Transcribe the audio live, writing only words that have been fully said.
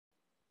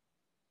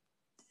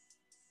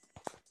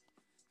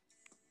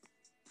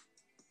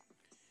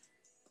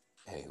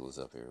Hey, what's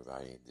up,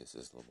 everybody? This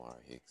is Lamar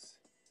Hicks,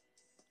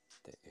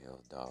 the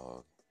L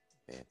Dog.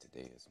 Man,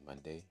 today is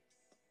Monday,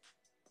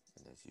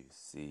 and as you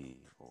see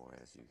or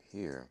as you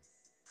hear,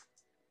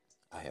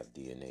 I have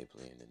DNA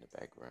playing in the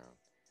background.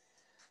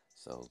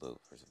 So,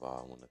 look, first of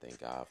all, I want to thank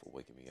God for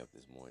waking me up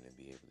this morning and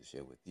be able to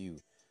share with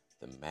you,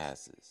 the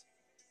masses,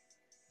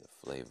 the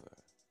flavor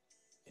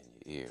in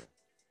your ear.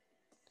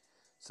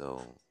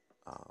 So,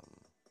 um,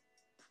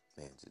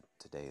 man,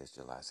 today is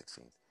July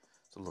 16th.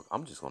 So, look,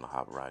 I'm just going to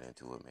hop right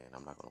into it, man.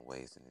 I'm not going to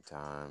waste any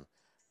time.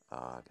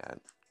 I got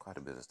quite a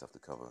bit of stuff to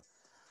cover.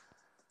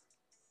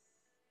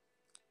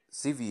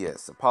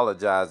 CVS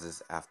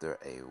apologizes after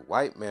a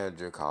white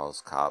manager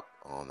calls cop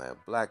on a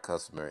black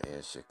customer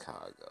in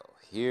Chicago.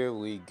 Here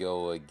we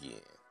go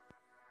again.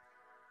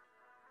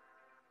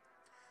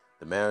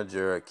 The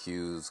manager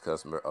accused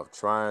customer of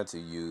trying to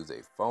use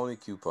a phony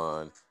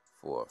coupon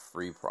for a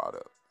free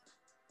product.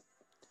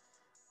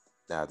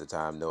 Now, at the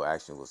time, no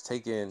action was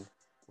taken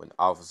when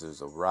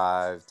officers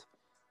arrived,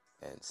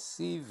 and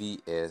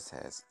CVS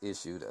has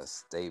issued a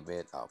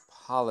statement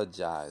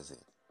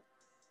apologizing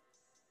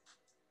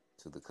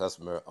to the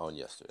customer on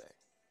yesterday.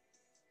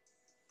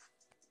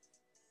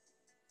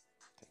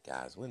 Okay,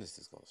 guys, when is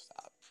this going to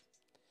stop?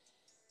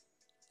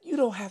 You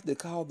don't have to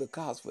call the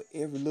cops for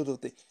every little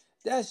thing.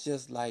 That's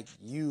just like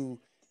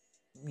you.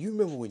 You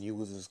remember when you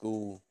was in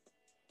school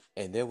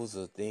and there was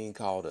a thing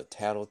called a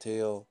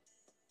tattletale?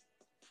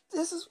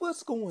 This is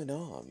what's going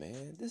on,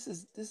 man. This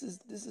is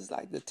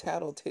like the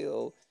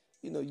tattletale.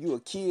 You know, you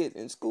a kid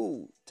in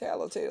school.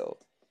 Tattletale.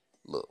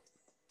 Look,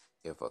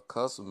 if a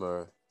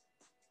customer,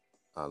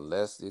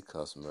 unless the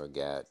customer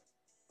got,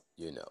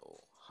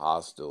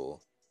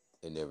 hostile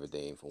and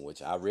everything, from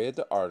which I read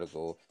the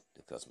article,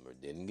 the customer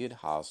didn't get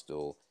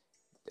hostile.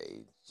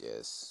 They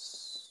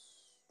just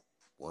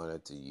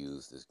wanted to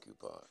use this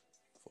coupon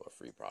for a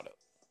free product.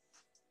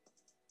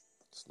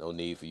 There's no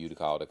need for you to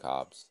call the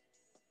cops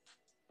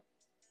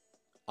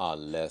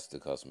unless the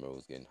customer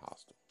was getting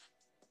hostile.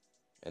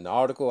 In the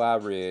article I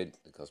read,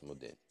 the customer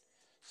didn't.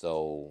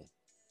 So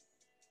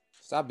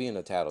stop being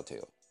a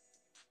tattletale.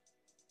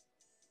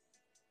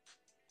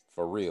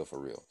 For real, for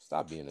real.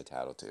 Stop being a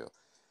tattletale.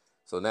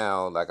 So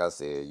now, like I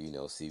said,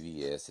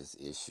 CVS has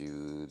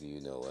issued,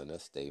 a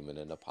statement,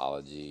 an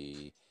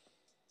apology.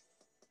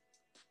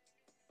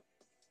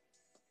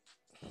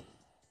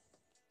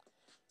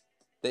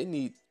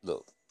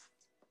 Look,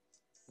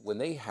 when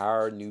they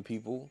hire new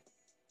people,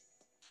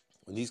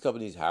 when these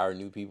companies hire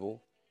new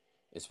people,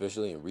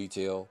 especially in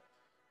retail,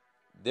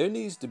 there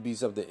needs to be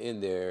something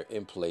in there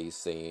in place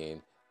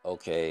saying,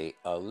 okay,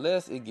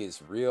 unless it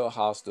gets real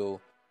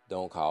hostile,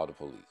 don't call the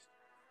police.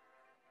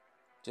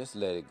 Just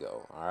let it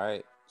go, all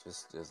right?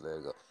 Just let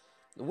it go.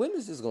 When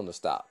is this going to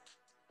stop?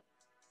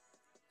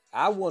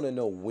 I want to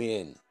know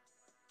when.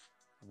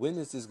 When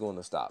is this going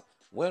to stop?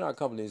 When are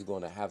companies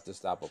going to have to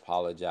stop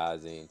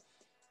apologizing,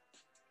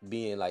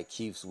 being like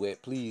Keith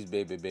Sweat, please,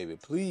 baby, baby,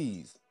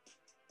 please,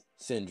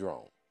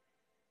 syndrome?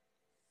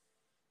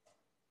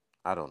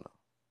 I don't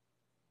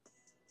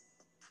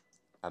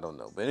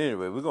know. But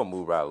anyway, we're going to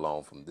move right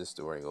along from this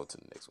story and go to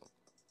the next one.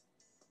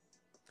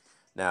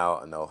 Now,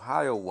 an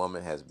Ohio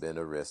woman has been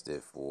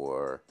arrested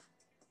for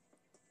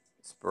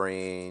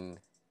spraying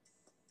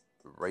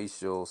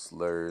racial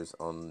slurs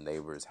on the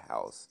neighbor's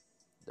house.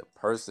 The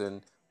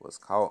person was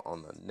caught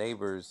on the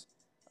neighbor's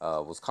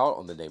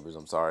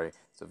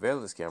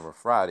surveillance camera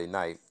Friday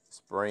night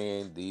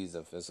spraying these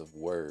offensive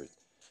words.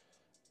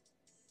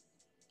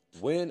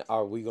 When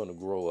are we going to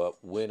grow up?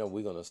 When are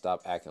we going to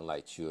stop acting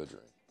like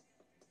children?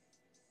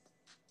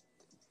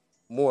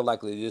 More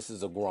likely, this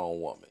is a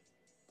grown woman.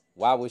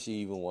 Why would she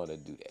even want to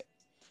do that?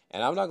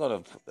 And I'm not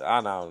going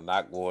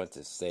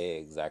to say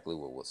exactly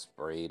what was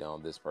sprayed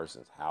on this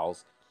person's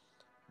house,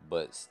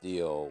 but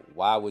still,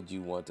 why would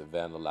you want to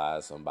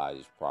vandalize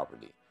somebody's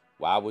property?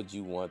 Why would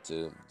you want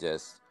to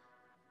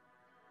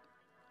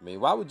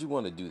why would you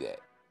want to do that?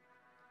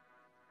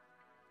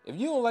 If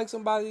you don't like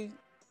somebody,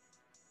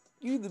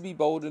 you either be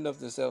bold enough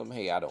to tell them,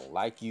 hey, I don't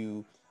like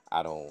you,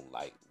 I don't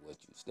like what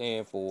you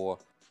stand for,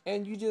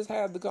 and you just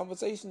have the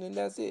conversation and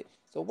that's it.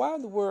 So why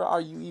in the world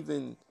are you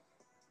even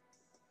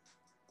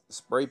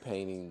spray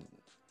painting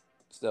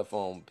stuff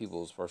on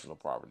people's personal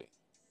property?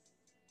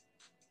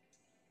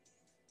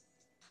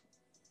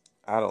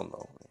 I don't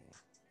know, man.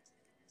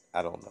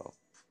 I don't know.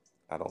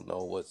 I don't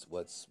know what's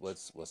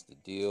the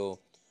deal,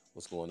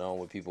 what's going on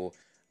with people.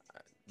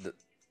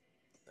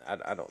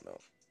 I don't know.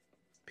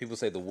 People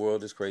say the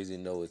world is crazy.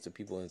 No, it's the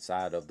people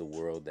inside of the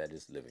world that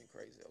is living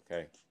crazy.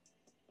 Okay.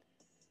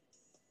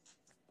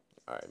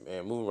 All right,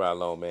 man. Moving right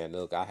along, man.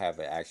 Look, I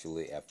have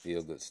actually a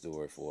feel good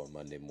story for a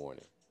Monday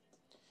morning.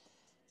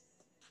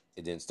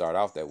 It didn't start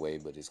off that way,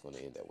 but it's going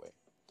to end that way.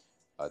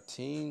 A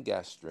teen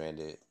got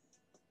stranded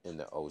in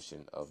the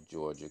ocean of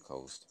Georgia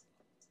coast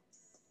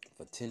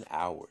for 10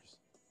 hours.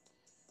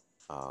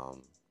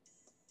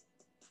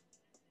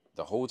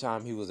 The whole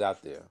time he was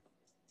out there,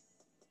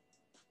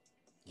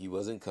 he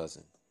wasn't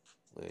cussing,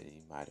 but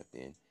he might have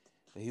been,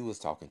 but he was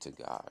talking to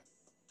God.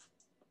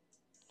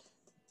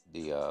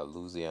 The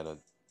Louisiana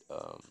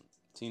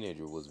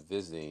teenager was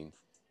visiting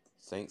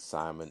St.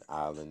 Simon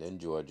Island in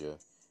Georgia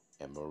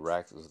and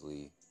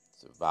miraculously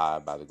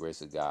survived by the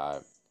grace of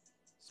God,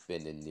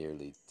 spending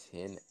nearly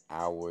 10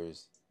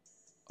 hours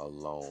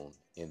alone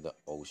in the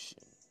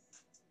ocean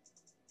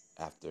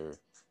after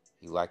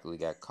he likely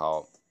got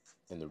caught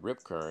in the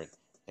rip current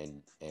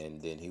and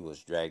then he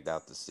was dragged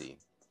out to sea.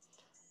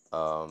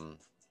 Um,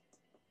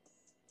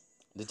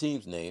 the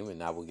team's name,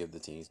 and I will give the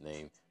team's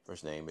name,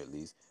 first name at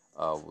least,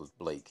 was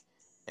Blake,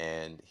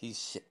 and he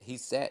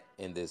sat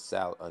in this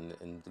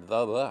in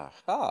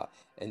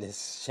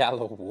this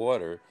shallow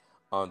water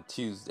on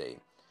Tuesday.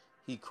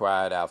 He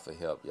cried out for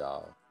help,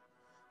 y'all.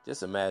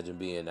 Just imagine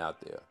being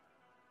out there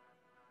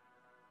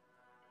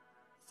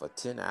for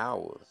 10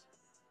 hours,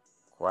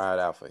 cried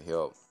out for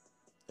help,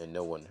 and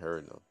no one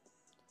heard him.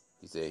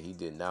 He said he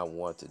did not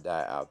want to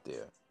die out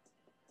there,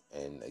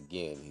 and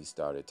again he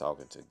started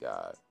talking to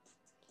God.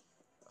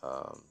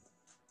 Um,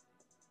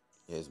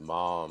 his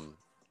mom,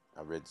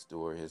 I read the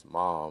story. His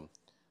mom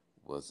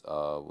was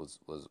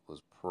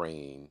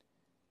praying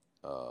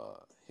uh,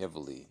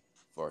 heavily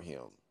for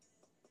him,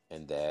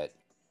 and that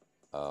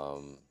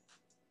um,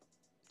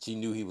 she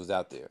knew he was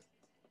out there.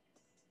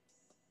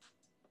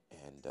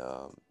 And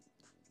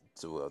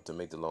to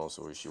make the long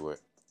story short,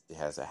 it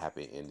has a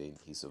happy ending.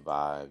 He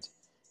survived,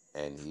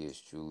 and he is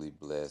truly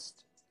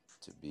blessed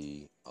to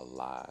be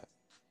alive.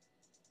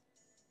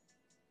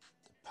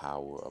 The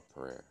power of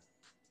prayer.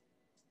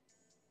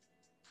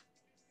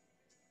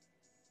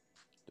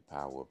 The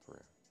power of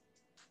prayer.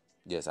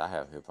 Yes, I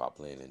have hip hop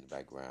playing in the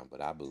background,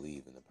 but I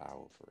believe in the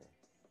power of prayer.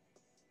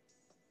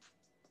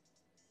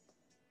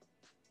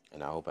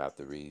 And I hope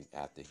after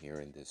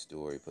hearing this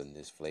story, putting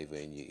this flavor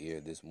in your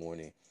ear this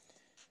morning,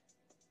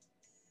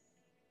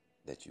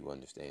 that you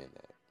understand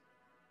that.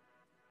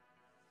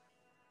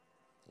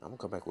 I'm gonna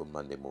come back with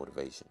Monday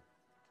motivation,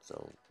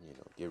 so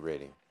get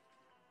ready.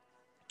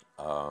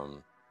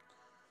 Um,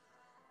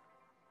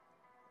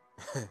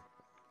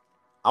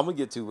 I'm gonna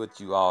get to what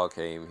you all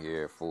came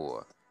here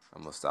for.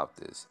 I'm gonna stop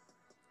this,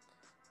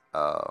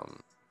 um,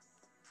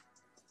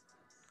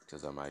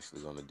 because I'm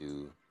actually gonna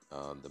do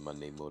the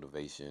Monday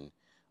motivation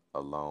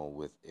along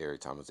with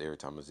Eric Thomas. Eric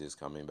Thomas is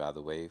coming, by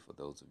the way, for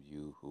those of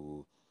you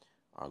who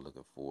are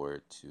looking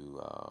forward to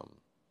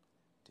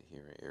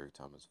hearing Eric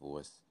Thomas'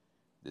 voice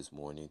this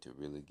morning to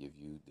really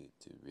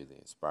to really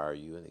inspire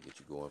you and to get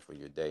you going for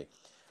your day.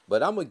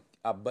 But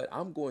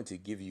I'm going to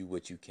give you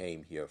what you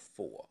came here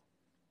for.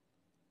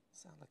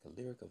 Sound like a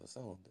lyric of a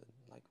song, doesn't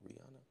it? Like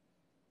Rihanna,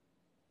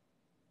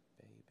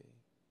 baby.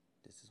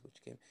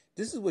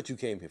 This is what you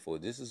came here for.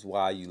 This is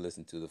why you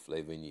listen to the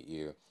flavor in your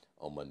ear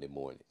on Monday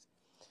mornings.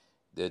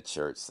 The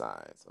church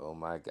signs. Oh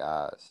my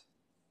gosh,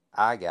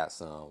 I got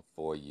some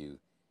for you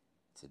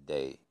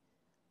today.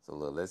 So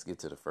look, let's get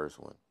to the first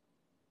one.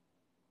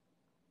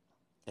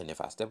 And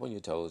if I step on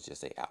your toes, just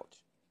say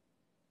ouch.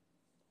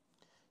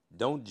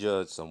 Don't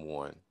judge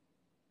someone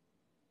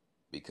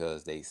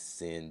because they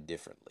sin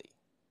differently.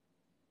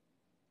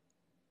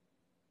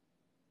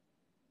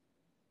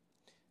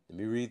 Let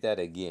me read that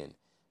again.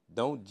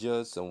 Don't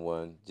judge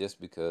someone just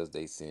because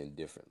they sin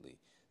differently.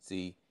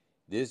 See,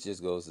 this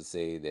just goes to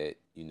say that,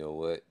 you know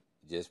what?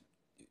 Just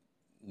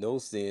no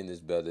sin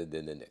is better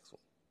than the next one.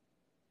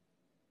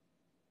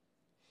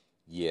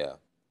 Yeah,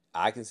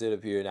 I can sit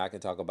up here and I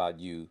can talk about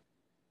you,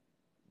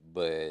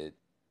 but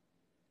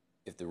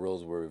if the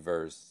roles were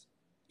reversed,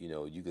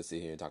 you could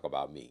sit here and talk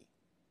about me.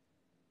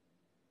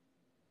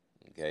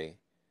 Okay?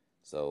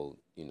 So,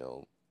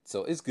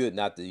 so it's good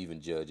not to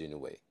even judge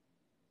anyway.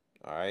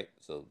 All right?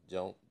 So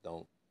don't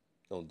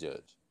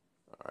judge.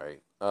 All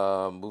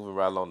right. Moving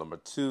right along. Number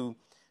 2,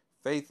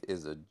 faith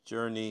is a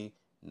journey,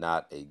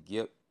 not a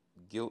guilt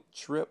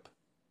trip.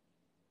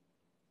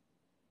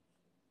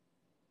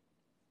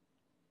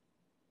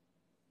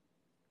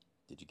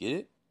 Did you get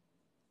it?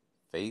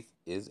 Faith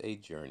is a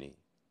journey,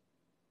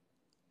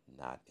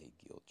 not a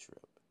guilt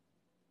trip.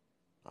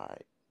 All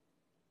right.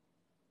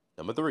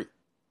 Number 3,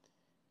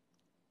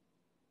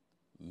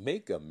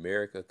 make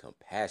America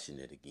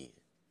compassionate again.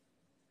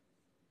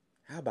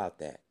 How about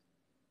that?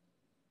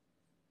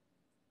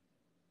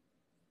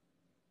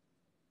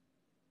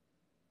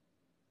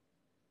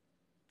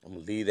 I'm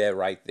going to leave that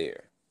right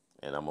there.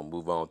 And I'm going to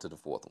move on to the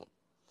 4th one.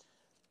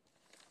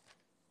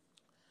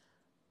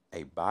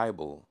 A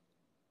Bible,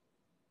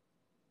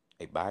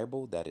 a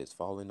Bible that is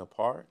falling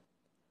apart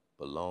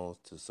belongs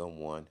to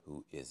someone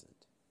who isn't.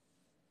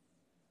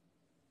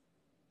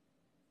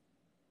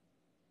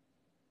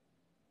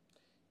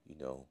 You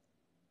know,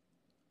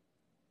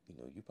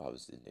 you probably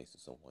sit next to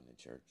someone in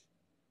church,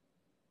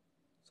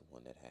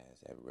 someone that has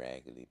that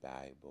raggedy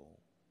Bible,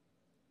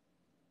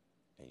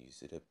 and you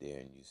sit up there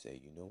and you say,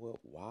 you know what?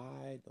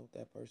 Why don't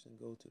that person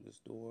go to the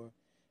store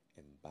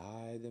and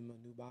buy them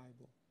a new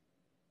Bible?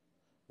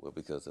 Well,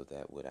 because of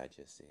that, what I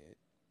just said.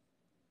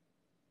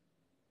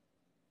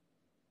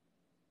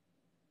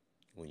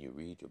 When you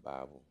read your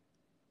Bible,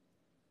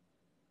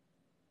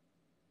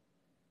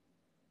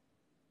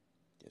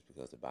 just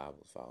because the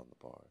Bible's falling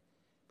apart,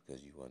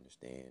 because you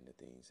understand the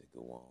things that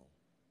go on.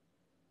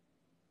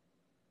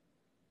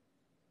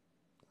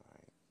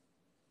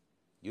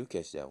 You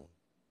catch that one.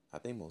 I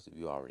think most of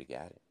you already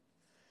got it.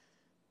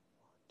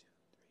 1, 2,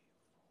 3,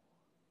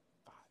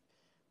 4,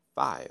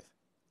 5.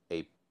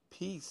 A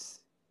peace.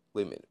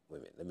 Wait a minute. Wait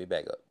a minute. Let me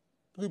back up.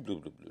 Blue, blue,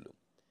 blue, blue, blue.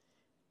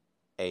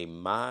 A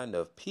mind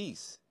of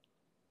peace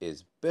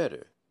is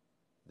better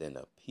than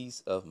a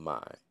peace of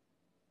mind.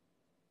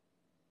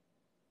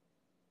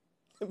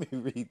 Let me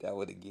read that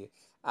one again.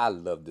 I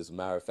love this.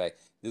 Matter of fact,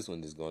 this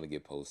one is going to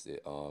get posted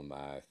on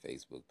my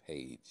Facebook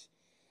page.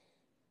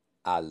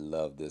 I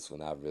love this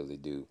one. I really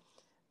do.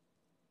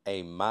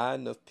 A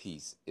mind of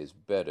peace is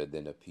better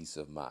than a peace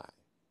of mind.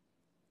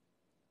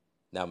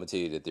 Now I'm gonna tell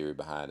you the theory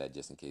behind that,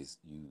 just in case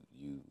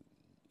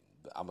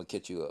I'm gonna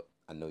catch you up.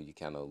 I know you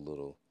kind of a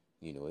little,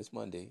 it's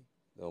Monday.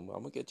 I'm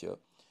gonna catch you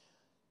up.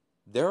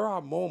 There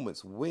are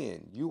moments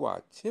when you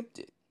are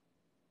tempted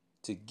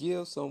to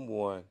give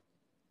someone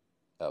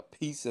a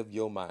piece of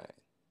your mind,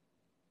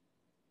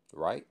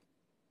 right?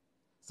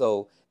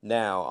 So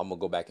now I'm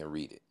gonna go back and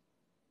read it.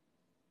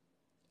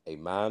 A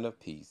mind of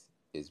peace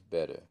is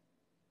better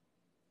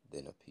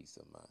than a peace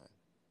of mind.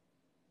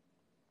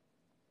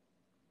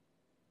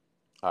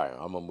 All right,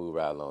 I'm gonna move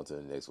right along to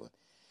the next one.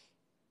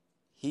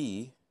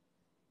 He,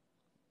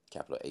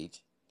 capital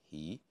H,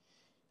 he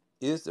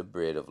is the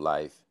bread of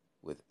life.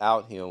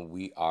 Without him,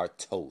 we are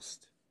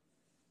toast.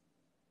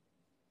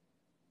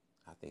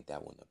 I think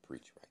that one will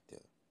preach right there.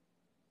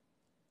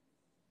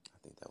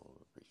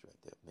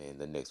 Man,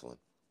 the next one.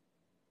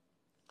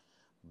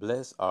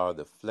 Blessed are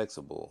the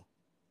flexible,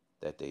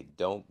 that they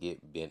don't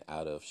get bent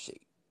out of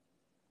shape.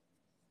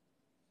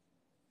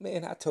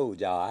 Man, I told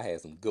y'all I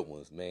had some good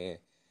ones, man.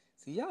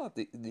 See, y'all,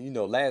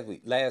 last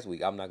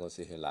week, I'm not going to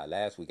sit here and lie.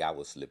 Last week, I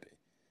was slipping.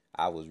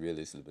 I was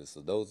really slipping. So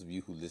those of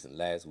you who listened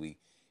last week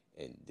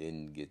and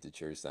didn't get the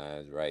church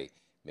signs right,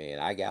 man,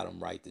 I got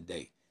them right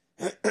today.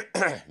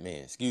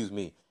 Man, excuse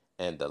me.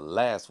 And the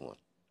last one.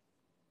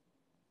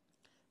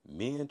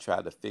 Men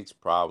try to fix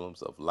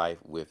problems of life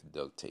with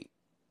duct tape.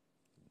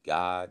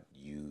 God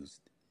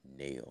used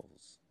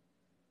nails.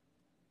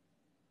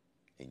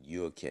 And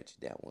you'll catch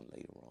that one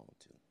later on,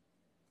 too.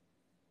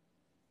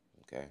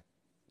 Okay?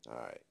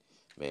 All right.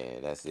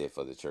 Man, that's it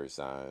for the church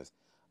signs.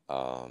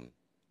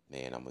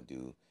 Man, I'm gonna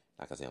do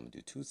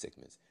 2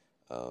 segments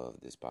of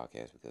this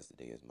podcast because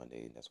today is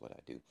Monday and that's what I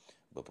do.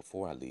 But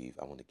before I leave,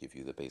 I want to give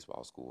you the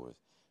baseball scores.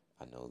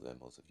 I know that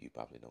most of you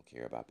probably don't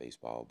care about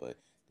baseball, but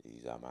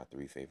these are my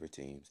 3 favorite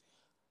teams: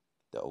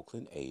 the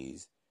Oakland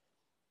A's,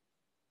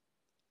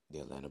 the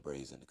Atlanta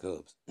Braves, and the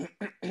Cubs.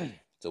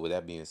 So with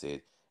that being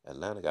said,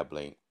 Atlanta got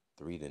blanked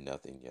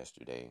 3-0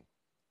 yesterday.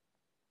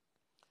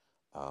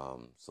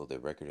 So their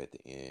record at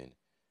the end,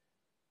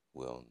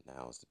 well,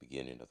 now it's the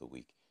beginning of the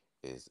week,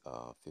 is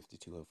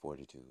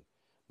 52-42.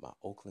 My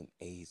Oakland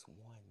A's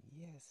won,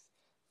 yes,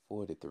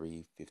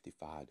 4-3,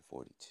 55-42.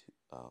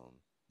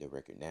 Their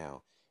record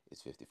now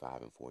is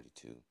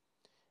 55-42,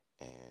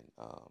 and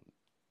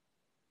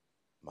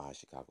my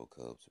Chicago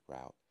Cubs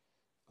rout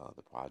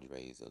the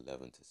Padres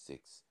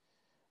 11-6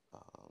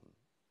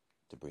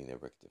 to bring their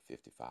record to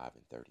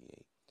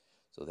 55-38.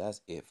 So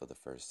that's it for the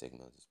first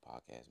segment of this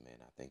podcast,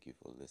 man. I thank you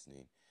for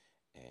listening.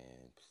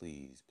 And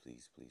please,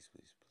 please, please,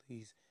 please,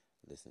 please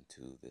listen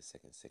to the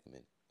second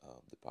segment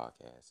of the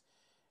podcast.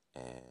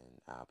 And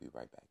I'll be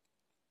right back.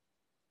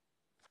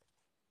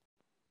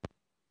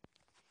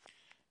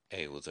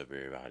 Hey, what's up,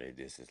 everybody?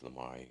 This is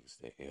Lamar Hicks,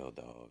 the L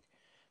Dog.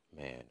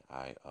 Man,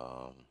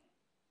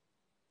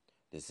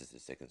 this is the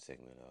second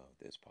segment of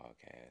this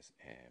podcast.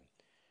 And,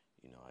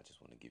 I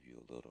just want to give you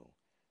a little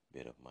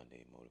bit of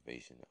Monday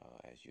motivation.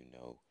 As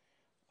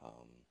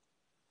um,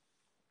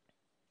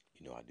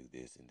 I do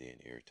this, and then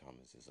Eric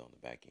Thomas is on the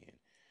back end.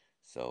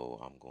 So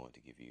I'm going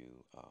to give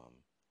you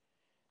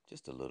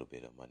just a little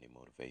bit of Monday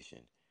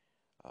motivation.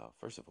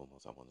 First and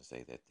foremost, I want to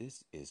say that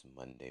this is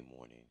Monday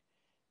morning.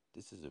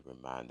 This is a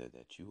reminder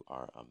that you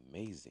are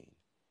amazing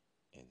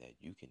and that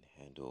you can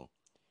handle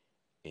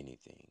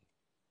anything.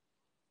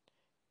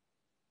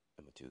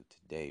 Number 2,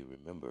 today,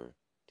 remember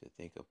to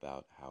think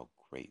about how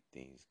great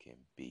things can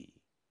be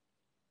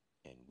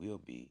and will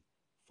be.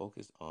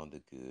 Focus on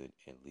the good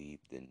and leave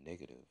the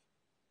negative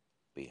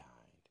behind.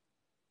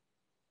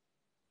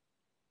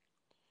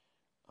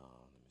 Let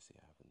me see,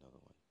 I have another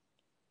one.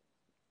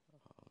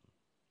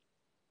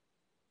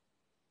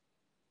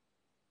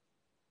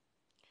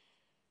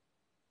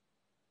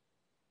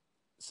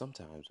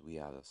 Sometimes we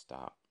ought to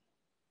stop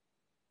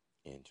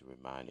and to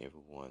remind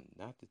everyone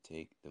not to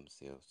take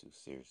themselves too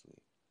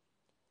seriously.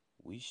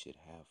 We should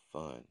have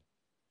fun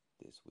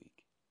this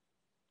week.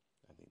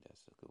 I think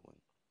that's a good one.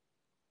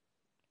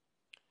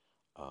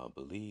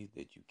 Believe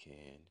that you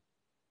can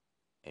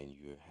and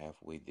you're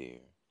halfway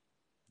there.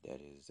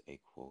 That is a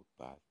quote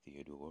by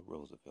Theodore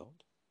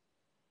Roosevelt.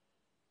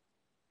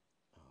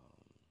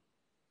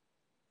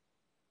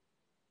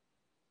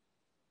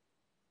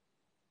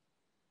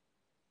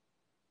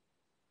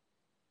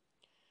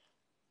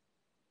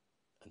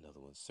 Another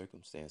one,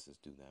 circumstances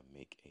do not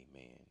make a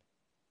man,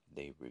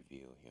 they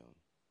reveal him.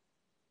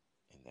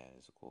 And that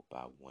is a quote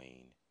by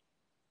Wayne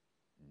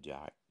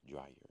Dyer.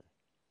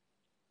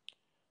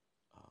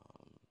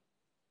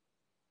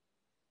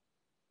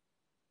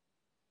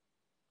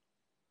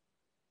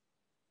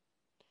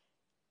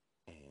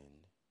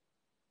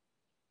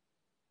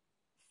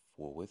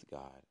 for with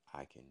God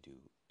I can do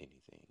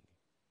anything.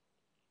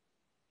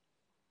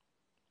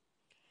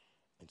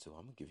 And so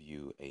I'm going to give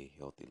you a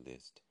healthy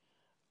list.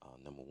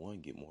 Number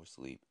 1, get more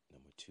sleep.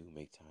 Number 2,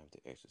 make time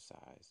to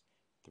exercise.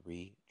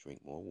 3,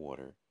 drink more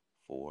water.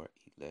 4,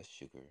 eat less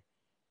sugar.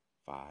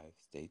 5,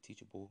 stay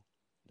teachable.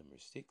 Number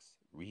 6,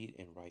 read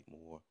and write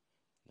more.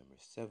 Number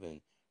 7,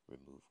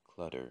 remove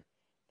clutter.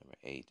 Number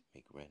 8,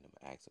 make random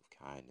acts of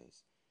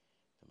kindness.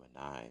 Number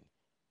 9,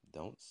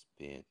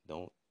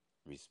 don't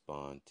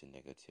respond to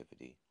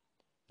negativity.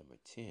 Number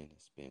 10,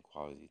 spend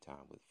quality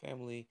time with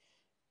family.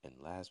 And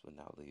last but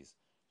not least,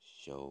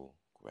 show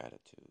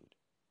gratitude.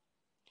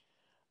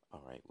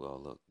 All right, well,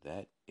 look,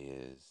 that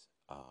is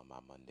my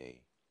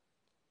Monday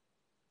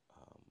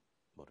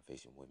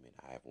Motivation Women.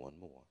 I have one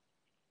more.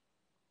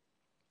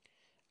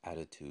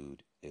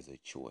 Attitude is a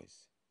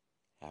choice.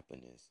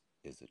 Happiness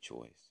is a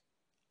choice.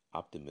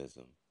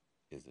 Optimism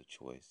is a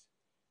choice.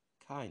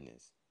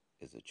 Kindness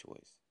is a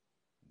choice.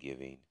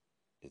 Giving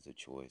is a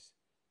choice.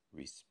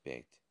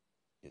 Respect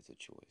is a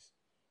choice.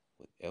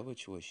 Whatever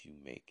choice you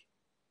make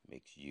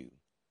makes you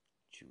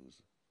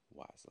choose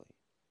wisely.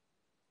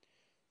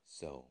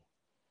 So,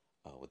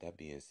 with that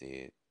being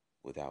said,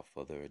 without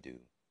further ado,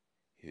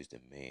 here's the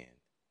man,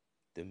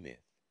 the myth,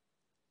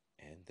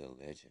 and the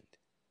legend,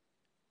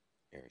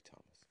 Eric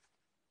Thomas.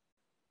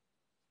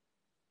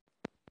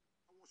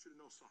 I want you to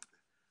know something.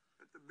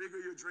 That the bigger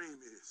your dream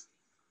is,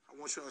 I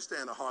want you to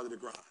understand the harder the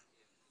grind.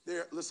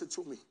 There, listen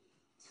to me.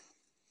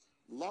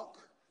 Luck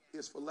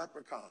is for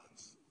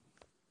leprechauns,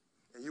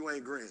 and you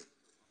ain't green.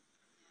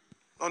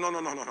 Oh, no.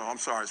 I'm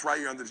sorry. It's right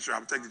here under the shirt.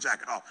 I'm going to take the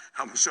jacket off.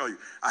 I'm going to show you.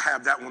 I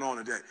have that one on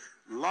today.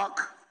 Luck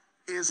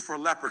is for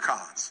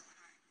leprechauns,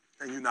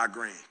 and you're not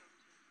green.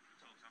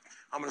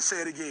 I'm going to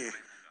say it again.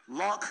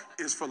 Luck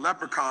is for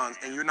leprechauns,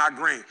 and you're not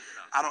green.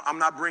 I'm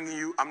not bringing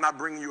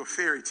you a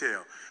fairy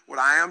tale. What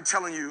I am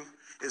telling you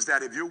is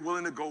that if you're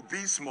willing to go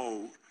beast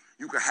mode,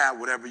 you can have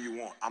whatever you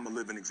want. I'm a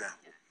living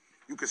example.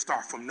 You can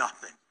start from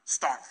nothing.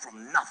 Start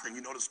from nothing.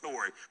 You know the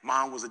story.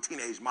 Mom was a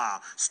teenage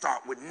mom.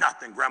 Start with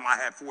nothing. Grandma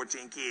had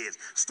 14 kids.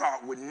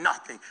 Start with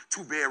nothing.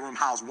 2-bedroom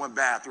house, 1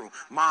 bathroom.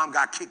 Mom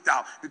got kicked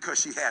out because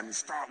she had me.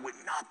 Start with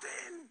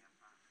nothing.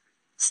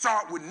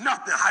 Start with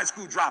nothing. High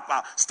school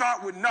dropout.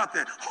 Start with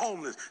nothing.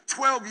 Homeless.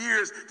 12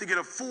 years to get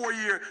a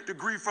 4-year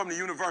degree from the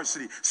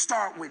university.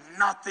 Start with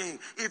nothing.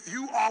 If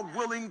you are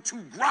willing to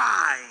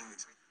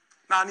grind.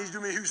 Now, I need you to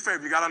do me a huge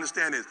favor. You got to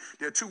understand this.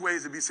 There are 2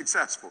 ways to be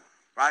successful.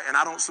 Right? And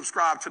I don't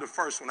subscribe to the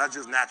first one. That's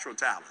just natural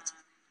talent.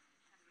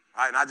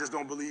 Right? And I just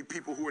don't believe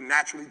people who are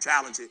naturally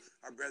talented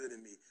are better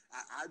than me.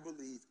 I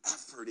believe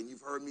effort, and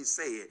you've heard me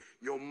say it.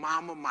 Your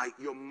mama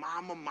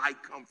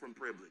might come from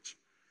privilege.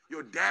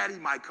 Your daddy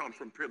might come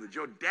from privilege.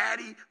 Your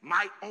daddy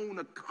might own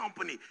a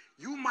company.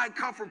 You might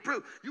come from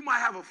privilege. You might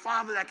have a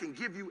father that can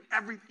give you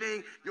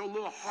everything your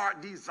little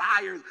heart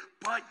desires,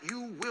 but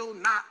you will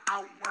not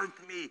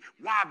outwork me.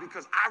 Why?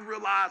 Because I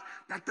realize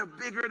that the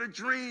bigger the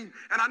dream,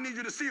 and I need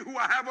you to see who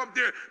I have up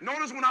there.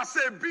 Notice when I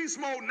said beast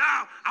mode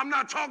now, I'm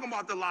not talking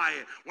about the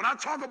lion. When I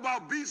talk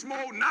about beast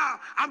mode now,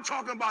 I'm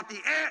talking about the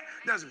ant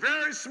that's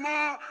very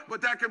small,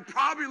 but that can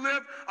probably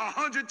lift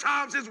 100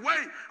 times his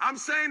weight. I'm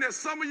saying that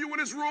some of you in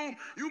this room,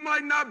 you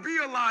might not be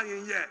a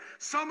lion yet.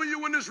 Some of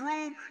you in this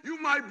room, you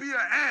might be an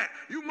ant.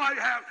 You might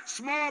have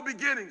small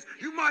beginnings.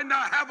 You might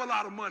not have a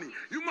lot of money.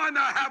 You might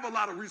not have a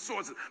lot of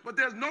resources, but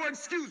there's no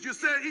excuse. You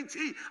said,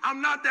 E.T.,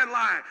 I'm not that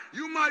lion.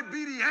 You might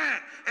be the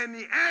ant, and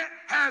the ant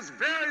has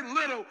very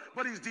little,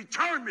 but he's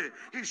determined.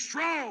 He's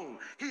strong.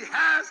 He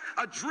has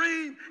a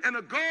dream and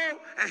a goal,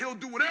 and he'll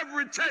do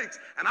whatever it takes.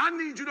 And I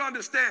need you to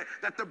understand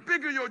that the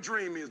bigger your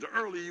dream is, the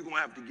earlier you're going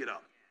to have to get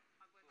up.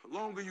 The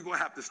longer you're going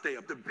to have to stay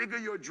up. The bigger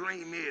your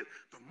dream is,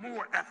 the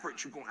more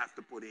effort you're going to have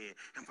to put in.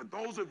 And for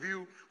those of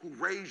you who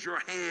raise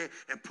your hand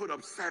and put up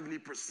 70%,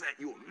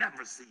 you'll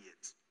never see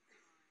it.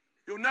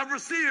 You'll never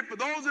see it. For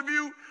those of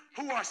you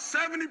who are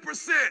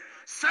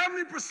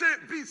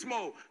 70% beast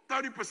mode,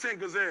 30%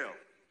 gazelle.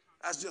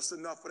 That's just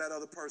enough for that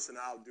other person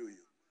to outdo you.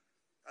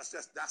 That's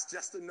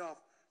just enough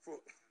for,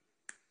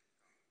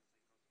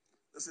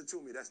 listen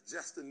to me, that's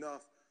just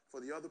enough for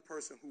the other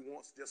person who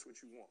wants just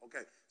what you want.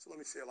 Okay, so let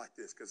me say it like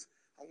this, because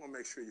I want to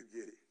make sure you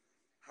get it.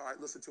 All right,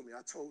 listen to me.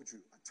 I told you.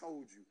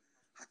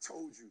 I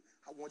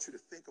want you to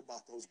think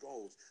about those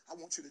goals. I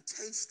want you to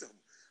taste them.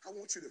 I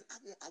want you to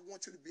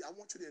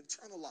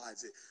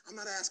internalize it. I'm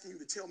not asking you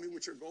to tell me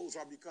what your goals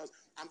are because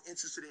I'm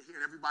interested in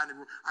hearing everybody in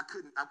the room. I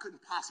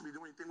couldn't possibly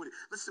do anything with it.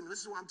 Listen to me.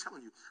 This is what I'm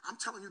telling you. I'm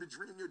telling you to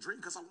dream your dream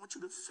because I want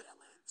you to feel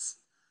it.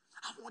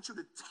 I want you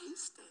to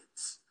taste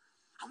it.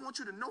 I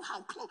want you to know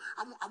how close.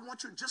 I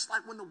want you, just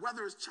like when the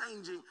weather is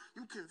changing,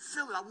 you can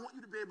feel it. I want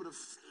you to be able to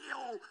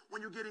feel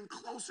when you're getting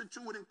closer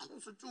to it and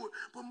closer to it.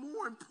 But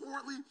more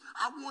importantly,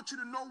 I want you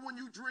to know when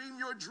you dream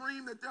your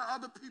dream that there are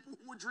other people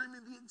who are dreaming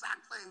the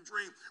exact same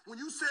dream.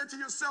 When you said to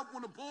yourself,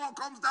 when the ball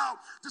comes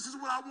down, this is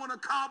what I want to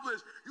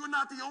accomplish. You're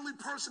not the only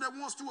person that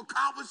wants to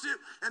accomplish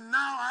it. And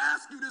now I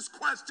ask you this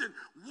question.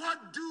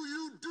 What do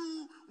you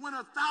do when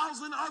 1,000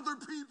 other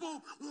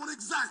people want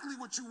exactly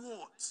what you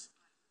want?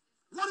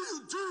 What do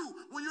you do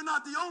when you're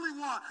not the only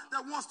one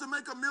that wants to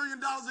make $1 million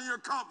in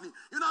your company?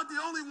 You're not the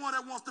only one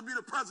that wants to be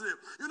the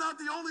president. You're not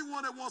the only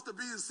one that wants to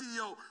be the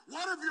CEO.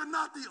 What if you're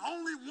not the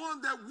only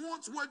one that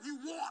wants what you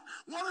want?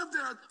 What if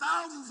there are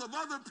thousands of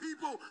other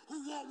people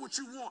who want what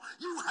you want?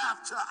 You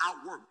have to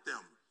outwork them.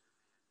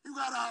 You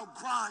got to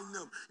outgrind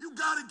them. You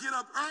got to get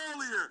up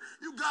earlier.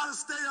 You got to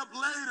stay up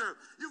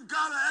later. You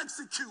got to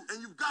execute,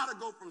 and you got to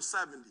go from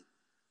 70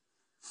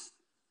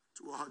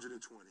 to 120.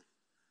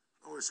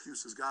 No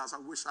excuses, guys. I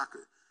wish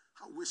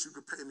you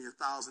could pay me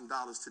 $1,000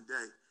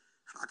 today,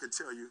 and I could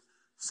tell you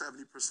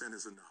 70%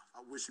 is enough.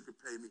 I wish you could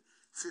pay me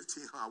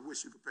 $1,500. I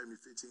wish you could pay me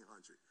 $1,500,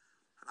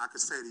 and I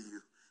could say to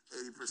you,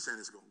 80%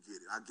 is going to get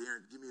it. I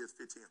guarantee. Give me a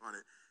 $1,500.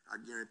 I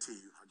guarantee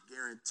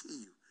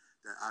you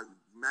that I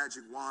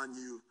magic wand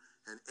you,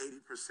 and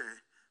 80%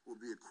 will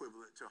be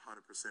equivalent to 100%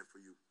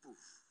 for you. Poof.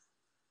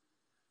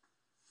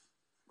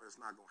 But it's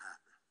not going to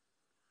happen.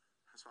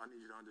 That's why I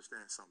need you to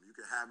understand something. You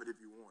can have it if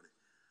you want it.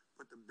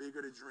 But the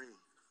bigger the dream,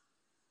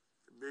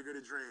 the bigger the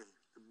dream,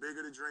 the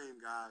bigger the dream,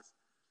 guys,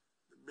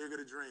 the bigger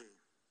the dream,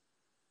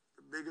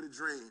 the bigger the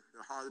dream,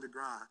 the harder the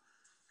grind.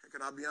 And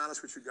can I be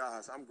honest with you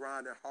guys? I'm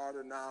grinding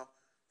harder now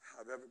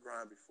than I've ever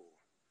grinded before.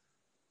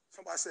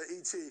 Somebody said,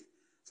 E.T.,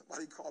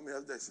 somebody called me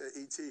the other day and said,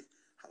 E.T.,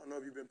 I don't know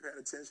if you've been paying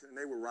attention, and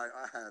they were right,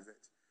 I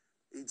haven't.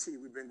 E.T.,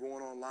 we've been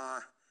going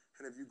online,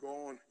 and if you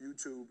go on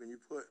YouTube and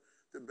you put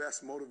the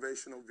best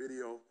motivational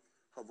video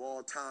of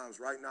all times,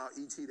 right now,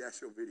 E.T., that's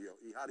your video.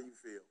 E, how do you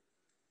feel?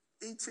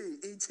 E.T.,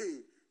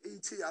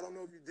 I don't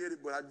know if you did it,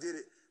 but I did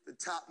it. The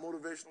top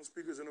motivational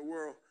speakers in the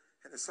world.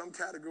 And in some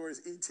categories,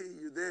 E.T.,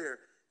 you're there.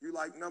 You're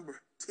like number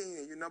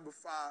 10. You're number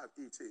 5,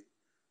 E.T.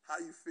 How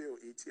you feel,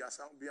 E.T.? I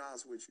said, I'm going to be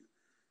honest with you.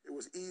 It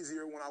was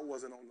easier when I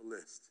wasn't on the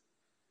list.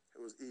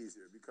 It was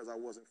easier because I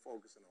wasn't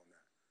focusing on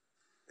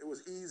that. It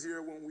was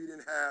easier when we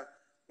didn't have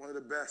one of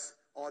the best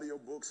audio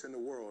books in the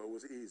world. It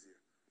was easier.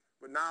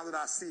 But now that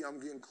I see I'm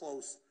getting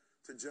close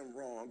to Jim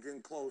Rohn, I'm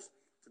getting close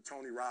to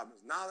Tony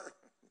Robbins. Now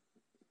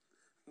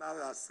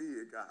that I see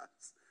it,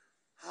 guys.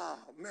 Oh,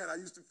 man, I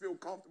used to feel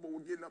comfortable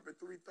with getting up at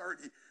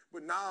 3:30.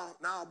 But now,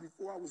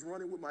 before I was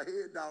running with my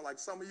head down, like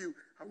some of you,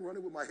 I'm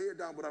running with my head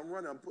down, but I'm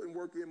running. I'm putting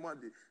work in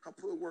Monday. I'm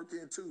putting work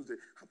in Tuesday.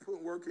 I'm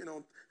putting work in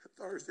on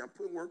Thursday. I'm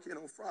putting work in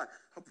on Friday.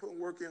 I'm putting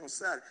work in on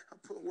Saturday. I'm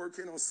putting work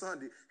in on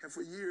Sunday. And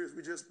for years,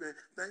 we just been,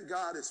 thank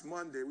God it's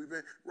Monday. We've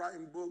been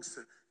writing books,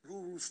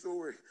 Guru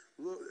Story,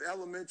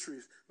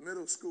 elementaries,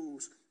 middle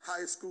schools,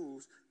 high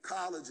schools,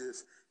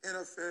 colleges,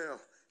 NFL,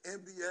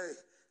 NBA,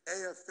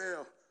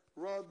 AFL,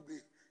 rugby,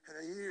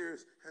 and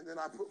years, and then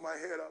I put my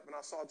head up and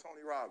I saw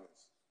Tony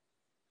Robbins.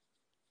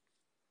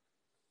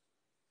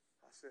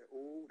 I said,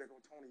 oh, there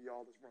go Tony,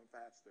 y'all, let's run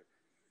faster.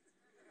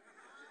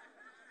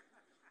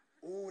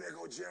 Oh, there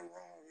go Jim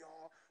Rohn,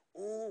 y'all.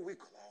 Oh, we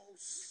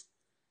close.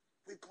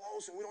 We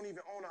close, and we don't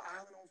even own an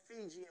island on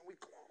Fiji, and we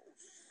close.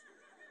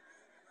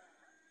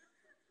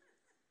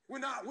 We're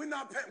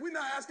not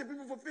asking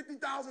people for $50,000.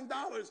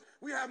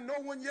 We have no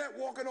one yet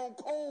walking on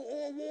coal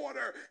or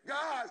water.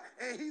 Guys,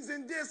 and he's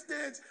in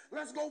distance.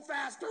 Let's go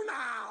faster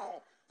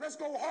now. Let's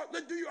go hard.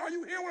 Are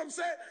you hearing what I'm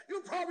saying?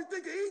 You're probably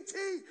thinking, E.T.,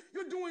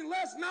 you're doing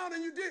less now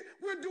than you did.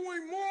 We're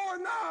doing more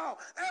now.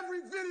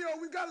 Every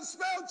video, we got a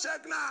spell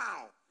check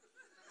now.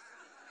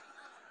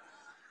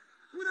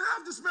 We didn't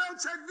have to spell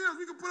check videos.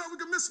 We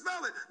could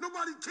misspell it.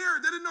 Nobody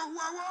cared. They didn't know who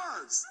I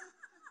was.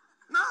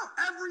 Now,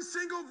 every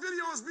single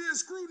video is being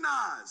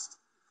scrutinized.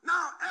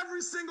 Now,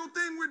 every single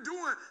thing we're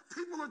doing,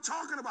 people are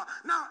talking about.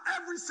 Now,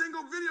 every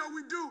single video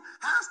we do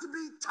has to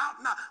be top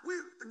notch. We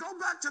go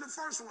back to the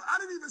first one. I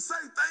didn't even say,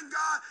 thank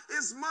God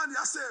it's Monday.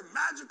 I said,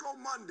 magical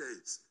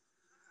Mondays.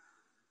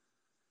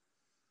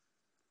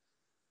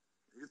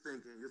 You're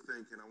thinking,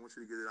 I want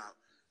you to get it out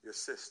your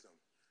system.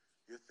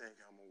 You're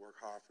thinking, I'm going to work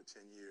hard for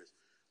 10 years,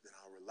 then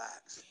I'll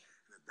relax.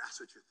 And if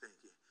that's what you're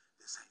thinking,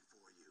 this ain't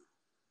for you.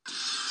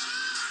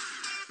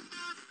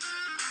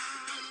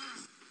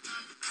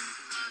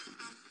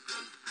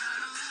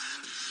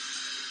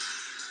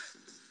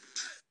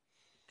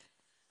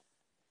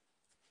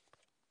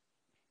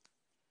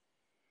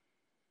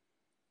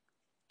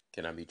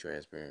 Can I be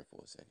transparent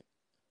for a second?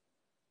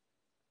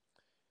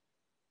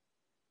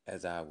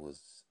 As I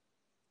was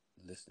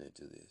listening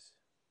to this,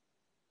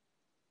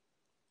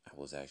 I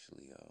was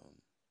actually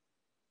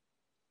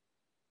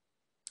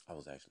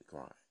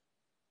crying.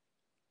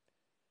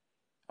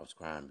 I was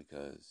crying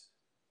because,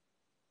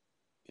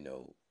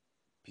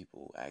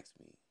 people ask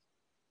me,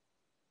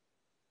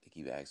 they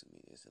keep asking me,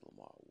 they said,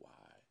 Lamar,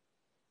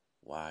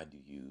 why do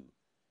you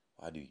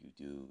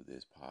do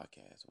this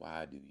podcast?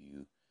 Why do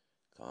you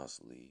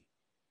constantly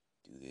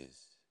do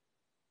this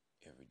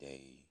every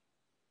day?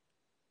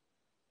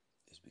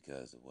 It's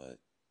because of what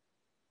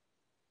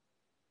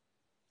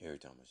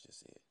Eric Thomas just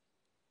said.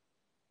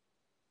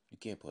 You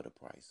can't put a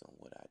price on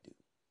what I do.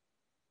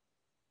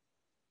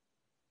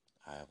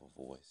 I have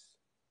a voice,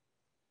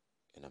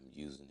 and I'm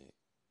using it.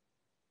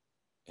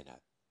 And I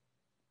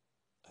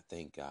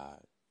thank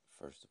God,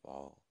 first of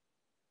all.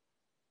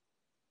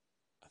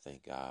 I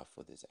thank God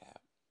for this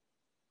app.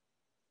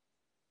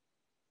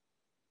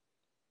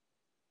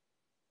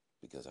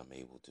 because I'm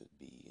able to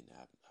be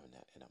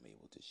and I'm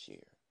able to share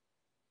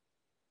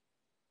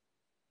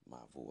my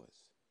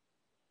voice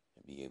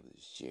and be able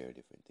to share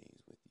different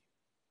things with you.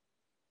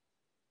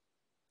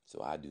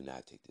 So I do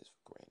not take this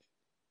for granted.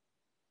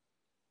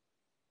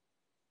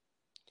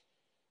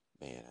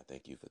 Man, I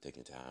thank you for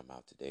taking time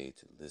out today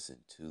to listen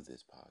to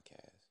this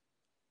podcast.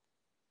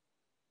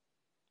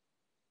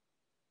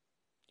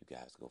 You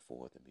guys go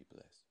forth and be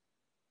blessed.